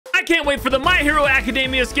can't wait for the My Hero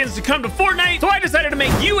Academia skins to come to Fortnite, so I decided to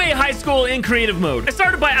make you a high school in creative mode. I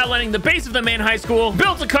started by outlining the base of the main high school,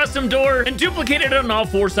 built a custom door, and duplicated it on all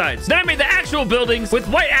 4 sides. Then I made the actual buildings with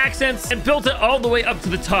white accents and built it all the way up to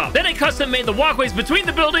the top. Then I custom made the walkways between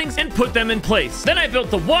the buildings and put them in place. Then I built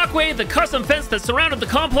the walkway, the custom fence that surrounded the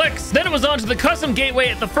complex. Then it was on to the custom gateway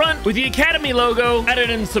at the front with the Academy logo, added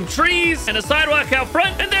in some trees and a sidewalk out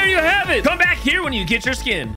front, and there you have it. Come back here when you get your skin.